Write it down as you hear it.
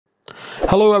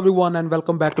Hello everyone and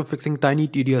welcome back to Fixing Tiny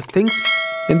Tedious Things.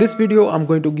 In this video I'm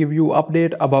going to give you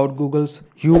update about Google's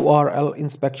URL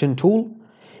inspection tool.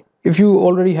 If you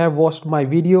already have watched my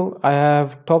video, I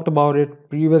have talked about it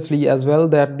previously as well,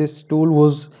 that this tool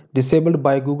was disabled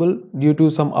by Google due to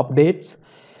some updates,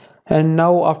 and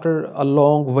now after a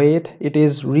long wait it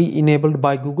is re-enabled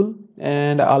by Google,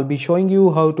 and I'll be showing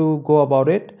you how to go about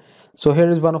it. So here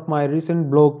is one of my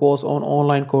recent blog posts on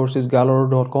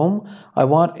onlineCoursesGalore.com. I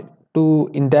want to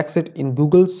index it in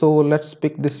Google, so let's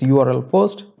pick this URL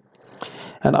first,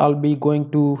 and I'll be going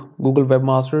to Google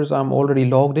Webmasters. I'm already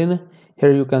logged in.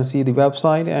 Here you can see the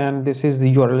website, and this is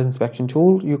the URL inspection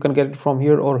tool. You can get it from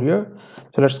here or here.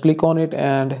 So let's click on it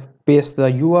and paste the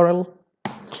URL,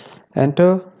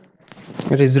 enter.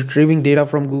 It is retrieving data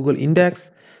from Google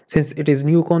Index. Since it is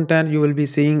new content, you will be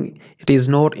seeing it is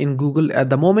not in Google at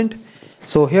the moment.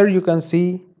 So here you can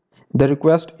see the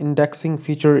request indexing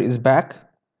feature is back.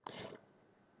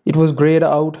 It was grayed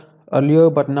out earlier,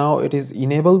 but now it is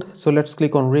enabled. So let's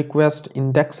click on request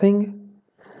indexing,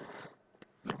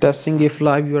 testing if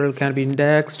live URL can be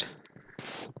indexed.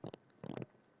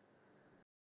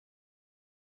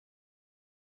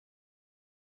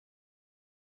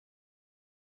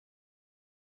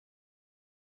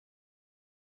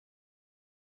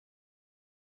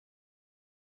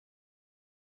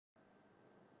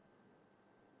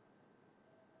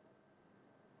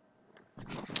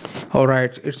 All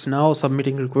right, it's now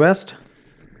submitting request.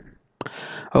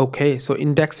 Okay, so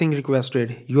indexing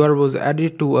requested. URL was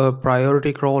added to a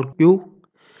priority crawl queue.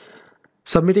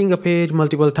 Submitting a page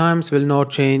multiple times will not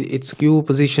change its queue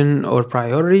position or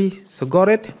priority. So got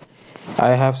it.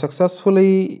 I have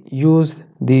successfully used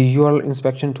the URL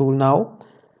inspection tool now.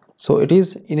 So it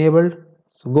is enabled.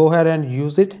 So go ahead and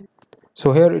use it.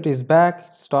 So here it is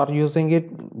back. Start using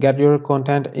it. Get your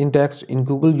content indexed in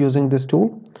Google using this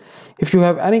tool. If you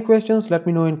have any questions, let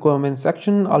me know in comment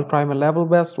section. I'll try my level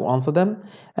best to answer them.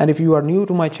 And if you are new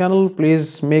to my channel,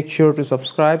 please make sure to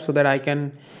subscribe so that I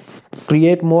can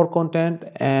create more content,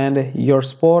 and your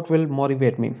support will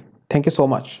motivate me. Thank you so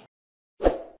much.